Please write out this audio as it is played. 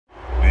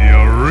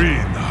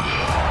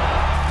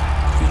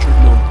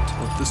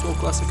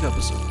classic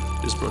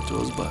episode is brought to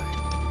us by...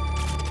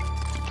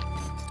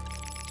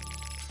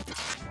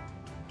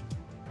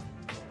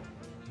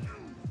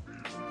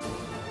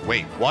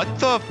 Wait, what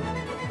the?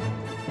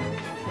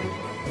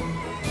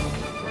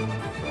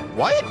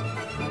 What?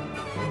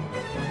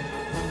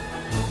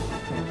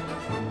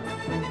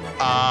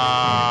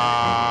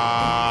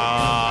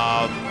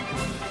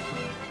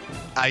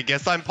 I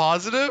guess I'm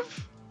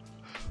positive.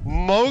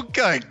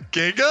 Mocha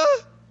Giga?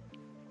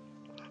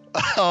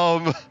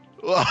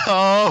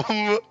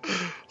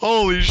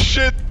 Holy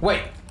shit.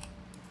 Wait.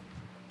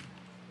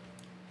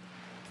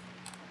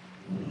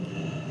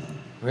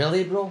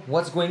 Really, bro?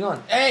 What's going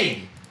on?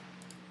 Hey!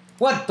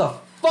 What the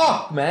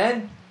fuck,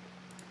 man?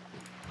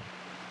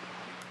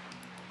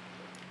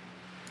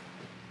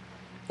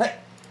 Hey!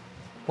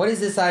 What is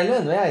this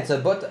island? Yeah, it's a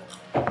bot.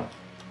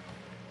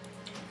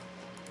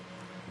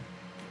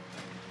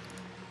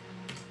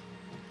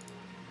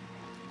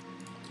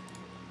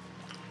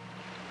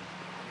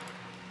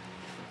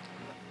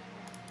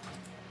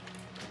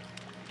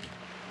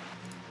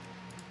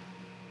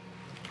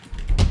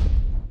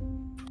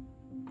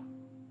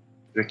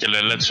 Okay,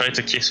 let's try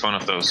to kiss one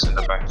of those in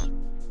the back.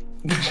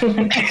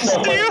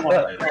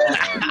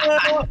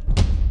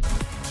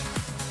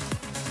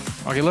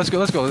 Okay, let's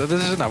go.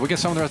 This is enough. We get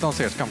some of the rest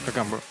downstairs. Come,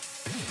 bro.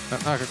 No,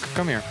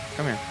 come here.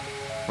 We're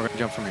gonna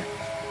jump from here.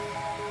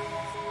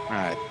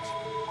 Alright.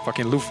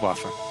 Fucking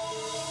Luftwaffe.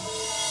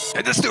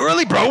 Hey, that's too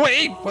early, bro.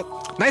 Wait.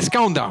 What? Nice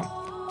countdown.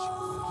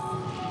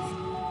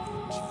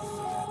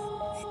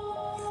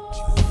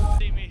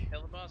 See me.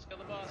 Kill the boss.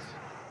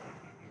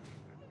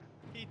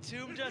 He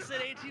tombed us at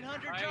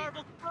 1800.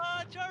 Jarble.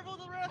 Jarble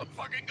the rest. I'm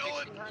fucking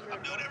going.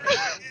 I'm doing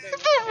everything.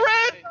 The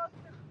red.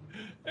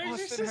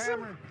 Austin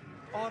Hammer.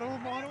 Auto.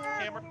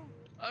 Hammer.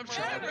 I'm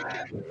trying to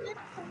get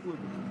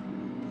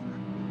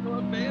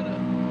mana.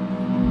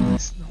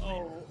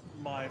 Oh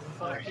my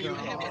fucking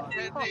god.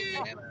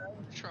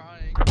 I'm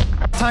trying.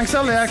 Thanks,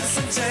 Eliak.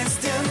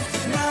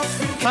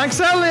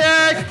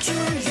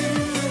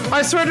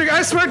 I swear to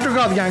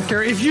God,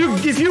 Yanker, if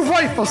you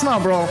wipe us now,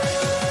 bro,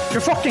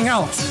 you're fucking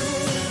out.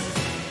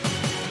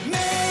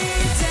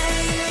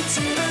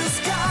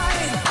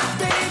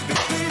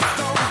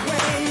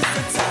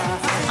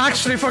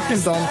 Actually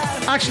fucking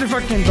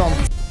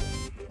done.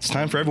 It's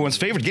time for everyone's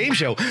favorite game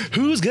show.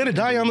 Who's gonna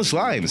die on the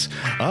slimes?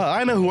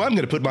 I know who I'm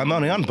gonna put my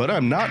money on, but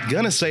I'm not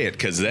gonna say it,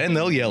 cause then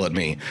they'll yell at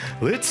me.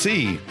 Let's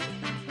see.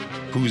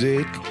 Who's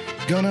it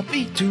gonna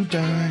be to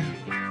die?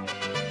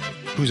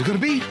 Who's it gonna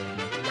be?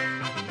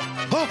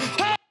 Oh!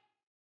 Ah!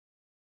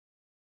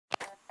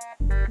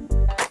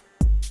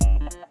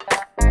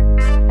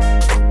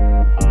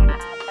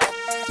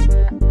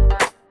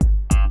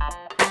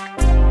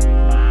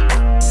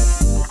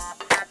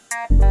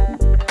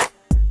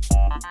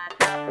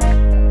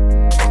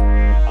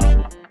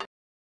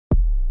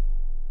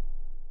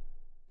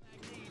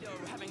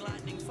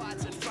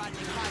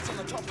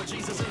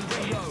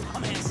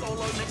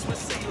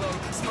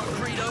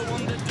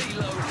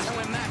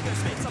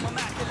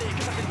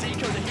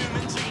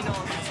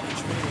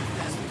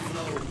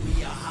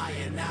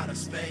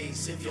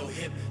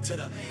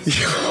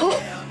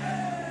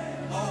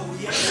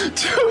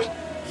 Dude,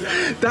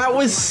 that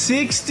was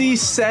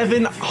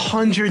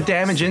 6,700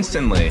 damage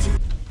instantly.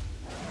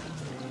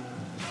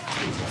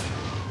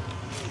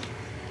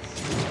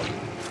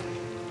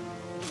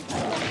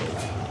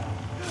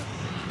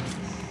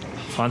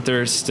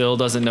 Hunter still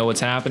doesn't know what's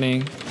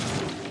happening.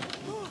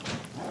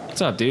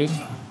 What's up, dude?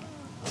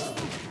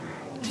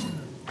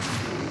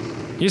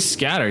 He's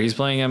scattered. He's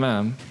playing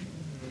MM.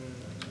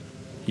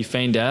 He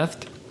feigned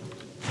death.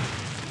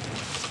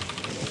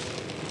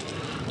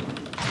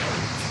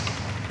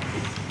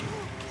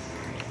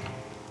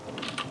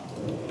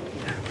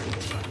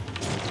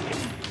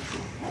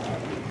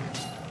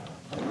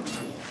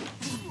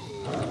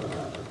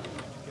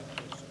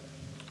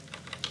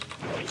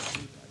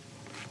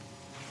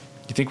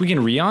 You think we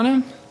can re-on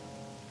him?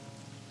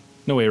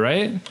 No way,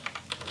 right?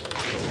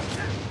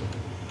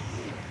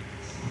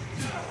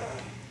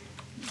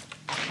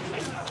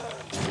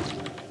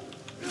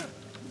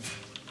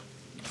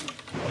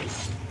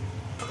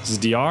 This is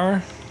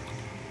DR.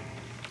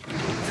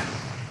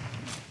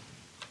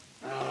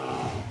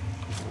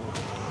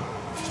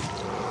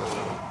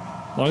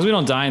 As long as we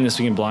don't die in this,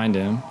 we can blind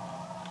him.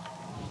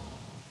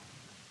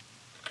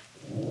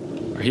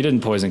 Or he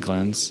didn't poison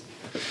cleanse.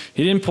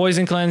 He didn't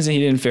poison cleanse and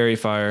he didn't fairy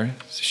fire.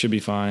 So should be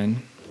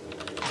fine.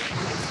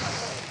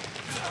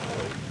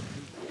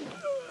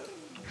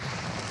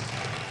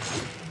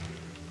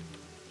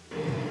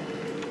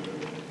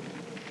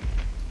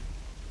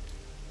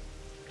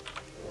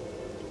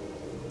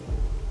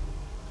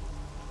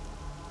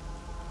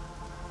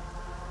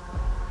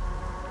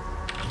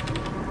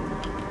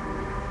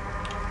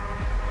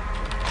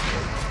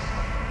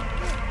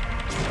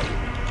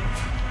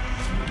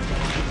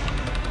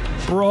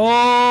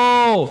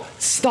 Bro,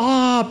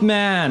 stop,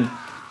 man.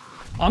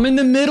 I'm in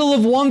the middle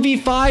of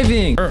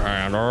 1v5ing.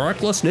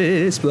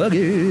 Recklessness,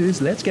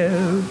 buggers, let's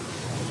go.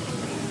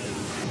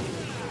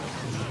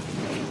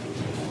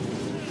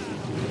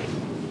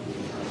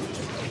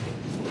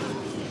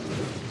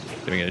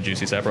 Can we get a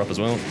juicy sapper up as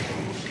well?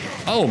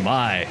 Oh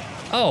my!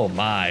 Oh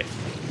my!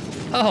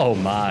 Oh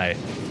my!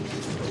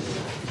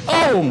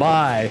 Oh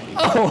my!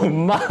 Oh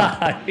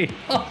my!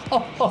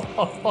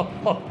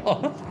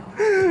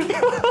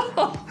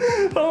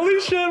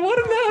 Holy shit, what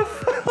a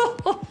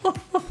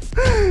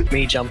mess!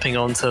 Me jumping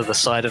onto the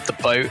side of the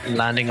boat and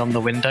landing on the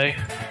window.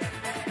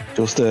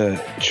 Just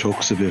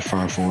chuck's a bit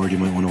far forward, you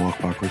might want to walk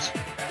backwards.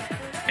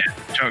 Yeah,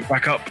 jerk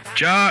back up.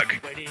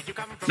 Jerk!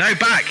 No,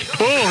 back!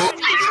 Oh!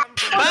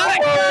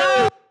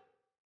 Back!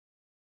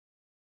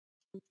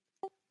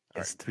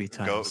 It's 3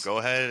 times. Go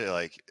ahead,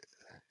 like,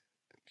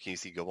 can you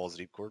see Go Balls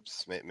Deep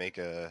Corpse? Make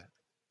a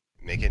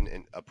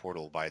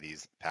portal by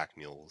these pack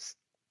mules.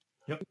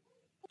 Yep.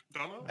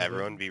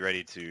 Everyone be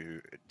ready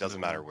to, it doesn't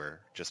matter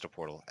where, just a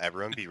portal.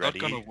 Everyone be ready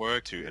to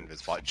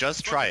invis-spot.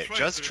 Just try it,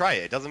 just try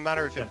it. It doesn't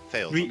matter if it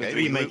fails,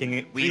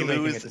 okay? We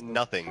lose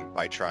nothing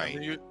by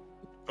trying.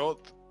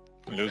 Okay?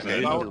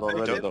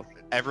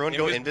 Everyone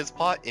go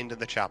invis-pot into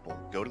the chapel.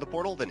 Go to the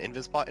portal, then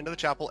invis-pot into the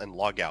chapel, and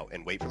log out,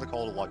 and wait for the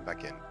call to log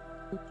back in.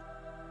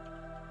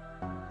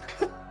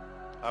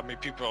 How many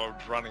people are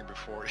running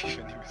before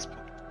even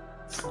invis-pot?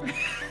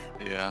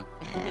 Yeah.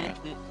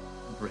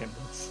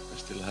 Gremlins. I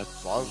still have.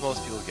 As long as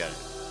most people get it.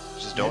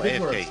 Just don't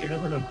AFK here.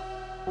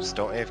 Just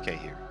don't AFK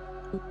here.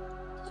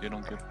 You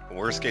don't get.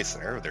 Worst case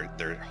scenario,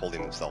 they're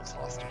holding themselves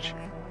hostage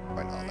here.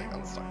 By not like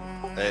unstuck.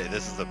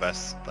 This is the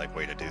best like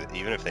way to do it.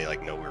 Even if they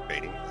like know we're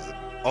baiting.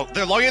 Oh,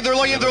 they're logging in! They're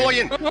logging in! They're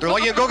logging in! They're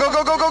logging in! Go go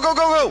go go go go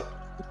go go!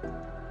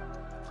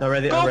 I'm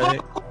ready. I'm ready.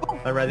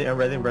 I'm ready. I'm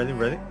ready. I'm ready. I'm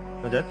ready.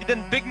 Not yet. You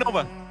didn't big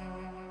Nova.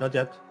 Not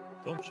yet.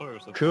 Don't show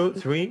yourself. 2,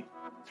 3.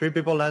 3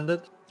 people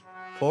landed.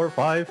 4,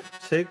 5,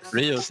 6.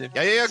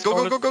 Yeah. Go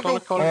go go go go!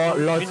 Oh,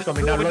 lots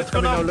coming now. Lots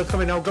coming now. Lots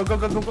coming now. Go go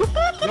go go go! No.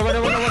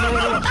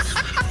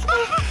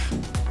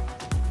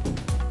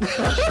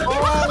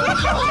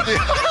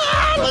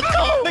 Let's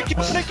go!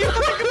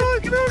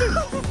 Get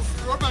out!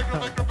 Run back.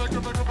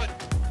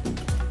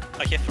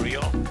 I hit for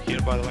you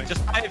here, by the way.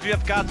 Just die if you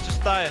have guts,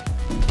 just die.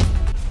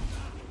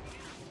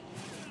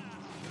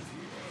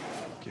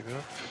 Give it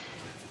up.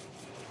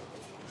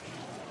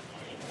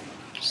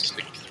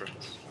 6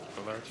 threats.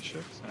 Polarity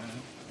shift.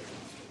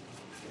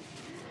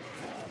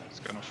 It's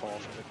gonna fall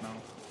off a bit now.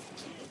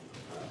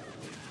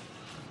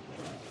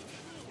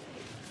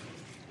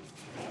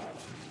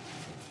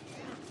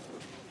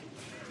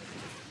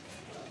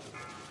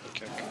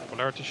 Okay,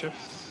 polarity shift.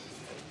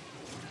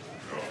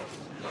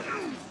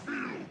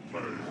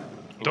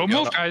 Don't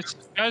move, guys.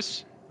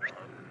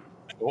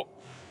 Oh.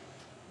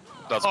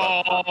 That's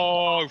bad.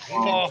 Oh,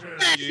 fuck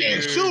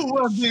you. So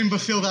was the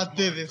imbecile that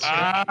did it.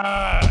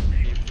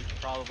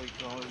 Probably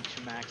going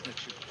to max and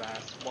shoot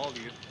fast. Wall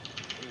you.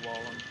 Wall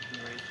on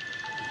rage.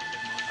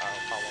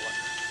 I'll follow it.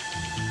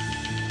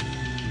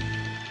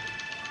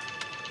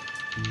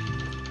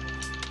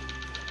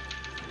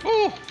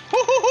 Ooh!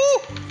 Hoo!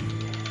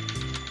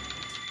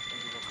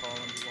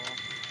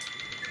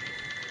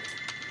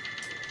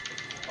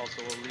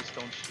 Also, at least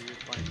don't shoot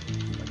like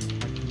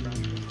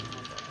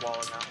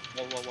wall now.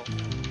 Wall.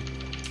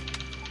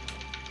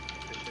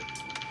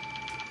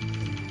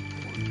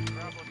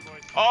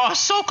 Oh,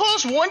 so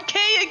close! 1K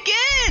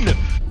again!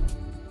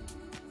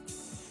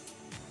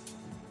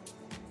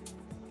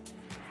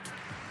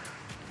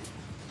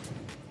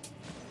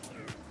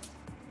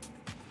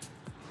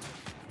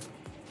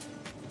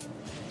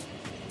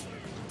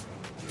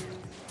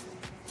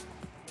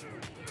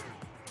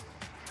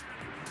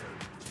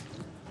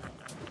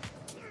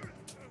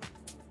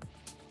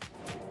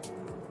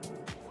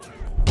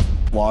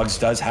 Logs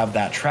does have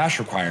that trash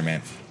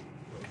requirement.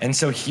 And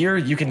so here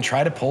you can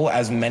try to pull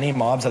as many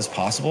mobs as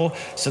possible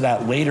so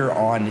that later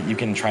on you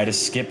can try to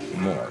skip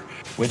more,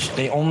 which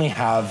they only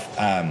have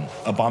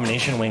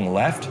Abomination Wing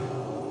left,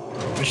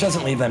 which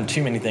doesn't leave them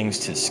too many things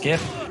to skip.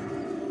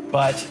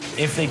 But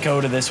if they go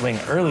to this wing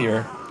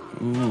earlier,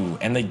 ooh,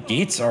 and the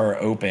gates are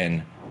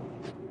open.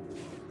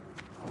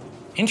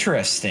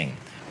 Interesting.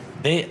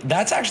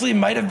 That's actually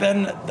might have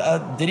been,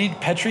 did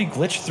Petri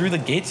glitch through the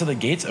gate so the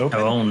gate's open?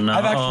 Oh no.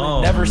 I've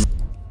actually never.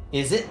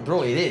 Is it?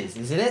 Bro, it is.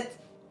 Isn't it?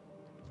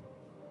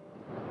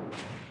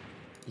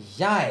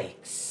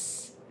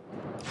 Yikes.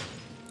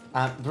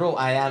 Bro,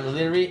 I am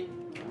literally...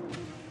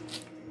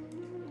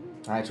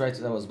 I tried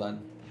to, that was bad.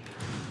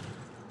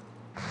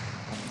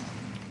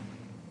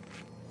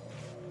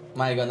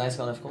 My god, nice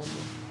kind of combo.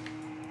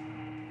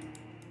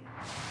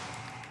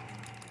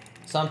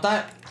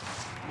 Sometime...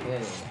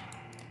 Yeah.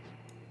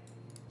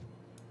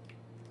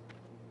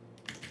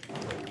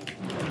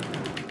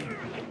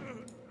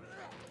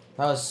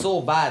 That was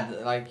so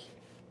bad, like...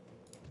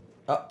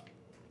 Oh.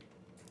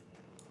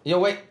 Yo,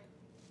 wait.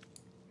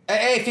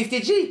 Hey,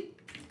 50G!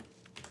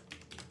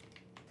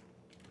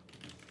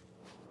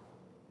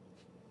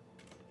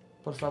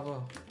 Por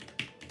favor.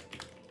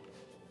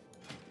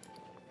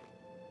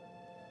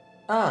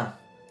 Ah,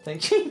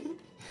 thank you.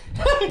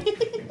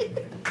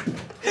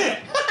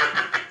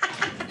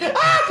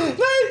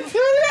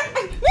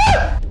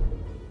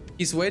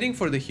 He's waiting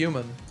for the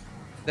human.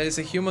 There is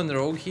a human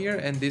rogue here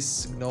and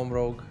this gnome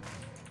rogue.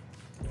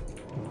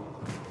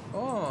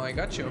 Oh, I I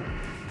got you.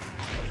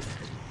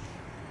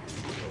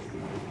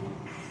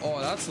 Oh,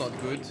 that's not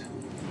good.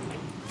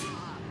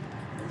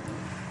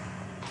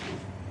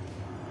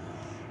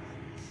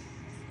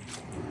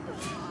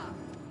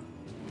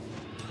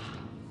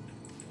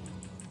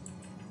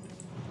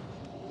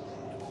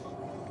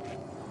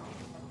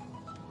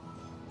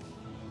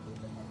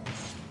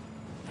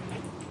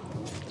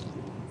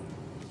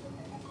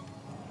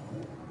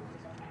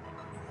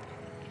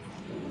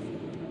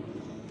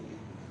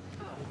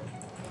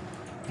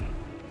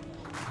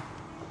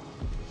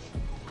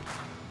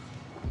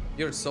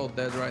 You're so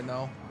dead right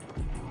now.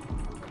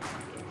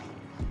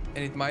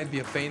 And it might be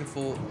a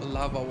painful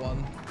lava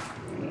one.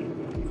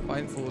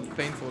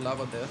 Painful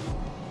lava death.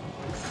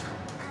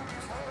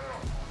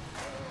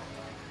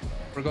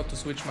 Forgot to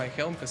switch my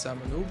helm because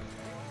I'm a noob.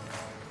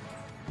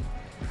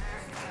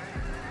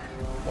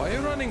 Why are you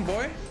running,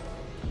 boy?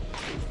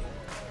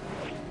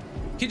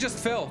 He just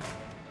fell.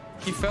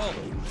 He fell.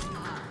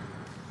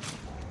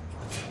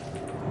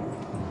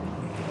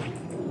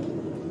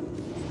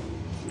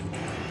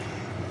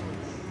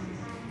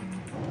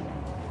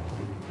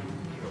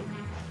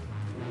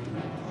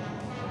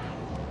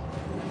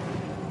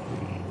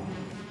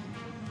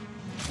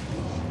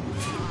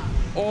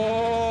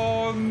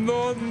 Oh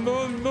no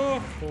no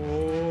no!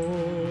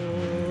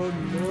 Oh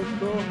no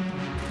no!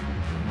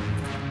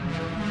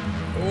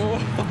 Oh!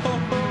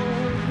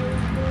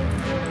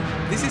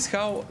 This is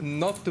how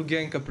not to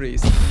gank a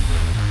priest.